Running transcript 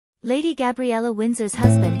Lady Gabriella Windsor's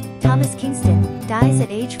husband, Thomas Kingston, dies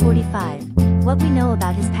at age 45. What we know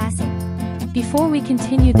about his passing. Before we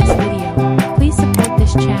continue this video, please support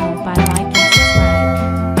this channel by like and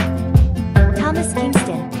subscribe. Thomas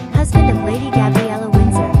Kingston, husband of Lady Gabriella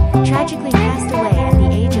Windsor, tragically passed away at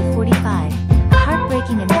the age of 45, a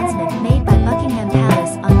heartbreaking announcement made by Buckingham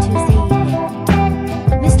Palace on Tuesday evening.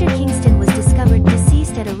 Mr. Kingston was discovered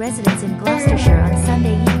deceased at a residence in Gloucestershire on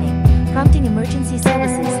Sunday evening, prompting emergency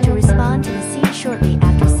services to respond to the scene shortly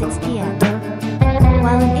after 6 p.m.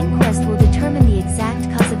 While an inquest will determine the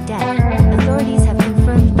exact cause of death, authorities have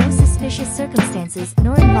confirmed no suspicious circumstances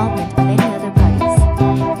nor involvement of any other parties.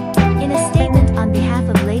 In a statement on behalf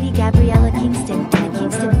of Lady Gabriella Kingston and the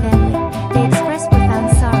Kingston family, they expressed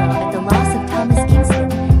profound sorrow at the loss of Thomas Kingston,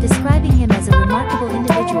 describing him as a remarkable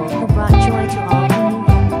individual who brought joy to all who knew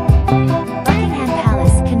him. Buckingham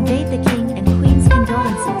Palace conveyed the King and Queen's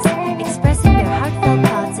condolences, expressing their heartfelt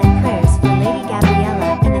thoughts and prayers for Lady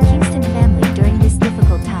Gabriella and the Kingston family during this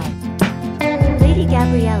difficult time. Lady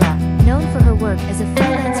Gabriella, known for her work as a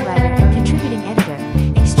freelance writer and contributing editor,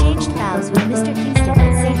 exchanged vows with Mr. Kingston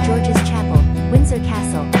at St. George's Chapel, Windsor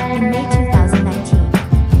Castle, in May 2019.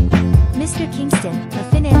 Mr. Kingston, a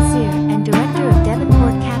financier and director of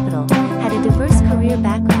Devonport Capital, had a diverse career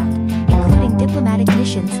background, including diplomatic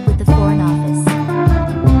missions with the Foreign Office.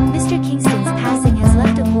 Mr. Kingston's passing has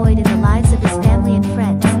left a void in the lives of his family and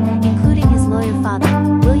friends, including his lawyer father,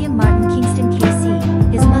 William Martin Kingston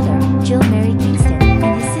KC, his mother, Jill Mary Kingston,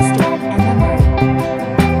 and his sister, Emma Murray.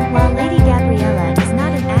 While Lady Gabriella is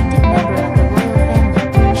not an active member of the royal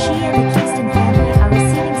family, she and the Kingston family are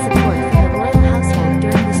receiving support from the royal household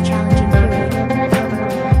during this challenging period.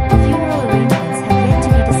 Funeral arrangements have yet to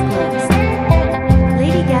be disclosed.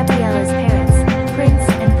 Lady Gabriella's parents, Prince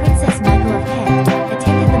and Princess Michael of Kent,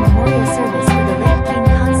 attended the memorial service for the late King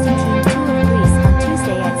Constantine II of Greece on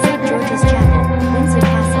Tuesday at St. George's Chapel, Windsor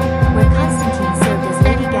Castle, where Constantine served as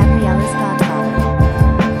Lady Gabriella's godfather.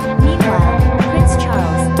 Meanwhile, Prince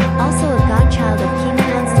Charles, also a godchild of King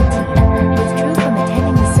Constantine, withdrew from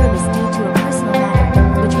attending the service due to a personal matter,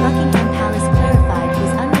 which Buckingham Palace clarified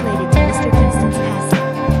was unrelated to Mr. Kingston's passing.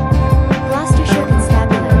 Gloucestershire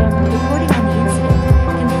Constabulary, reporting on the incident,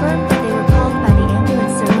 confirmed that they were called by the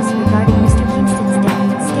ambulance service regarding Mr. Kingston's death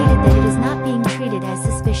and stated that it is not being treated as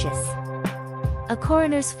suspicious. A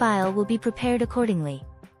coroner's file will be prepared accordingly.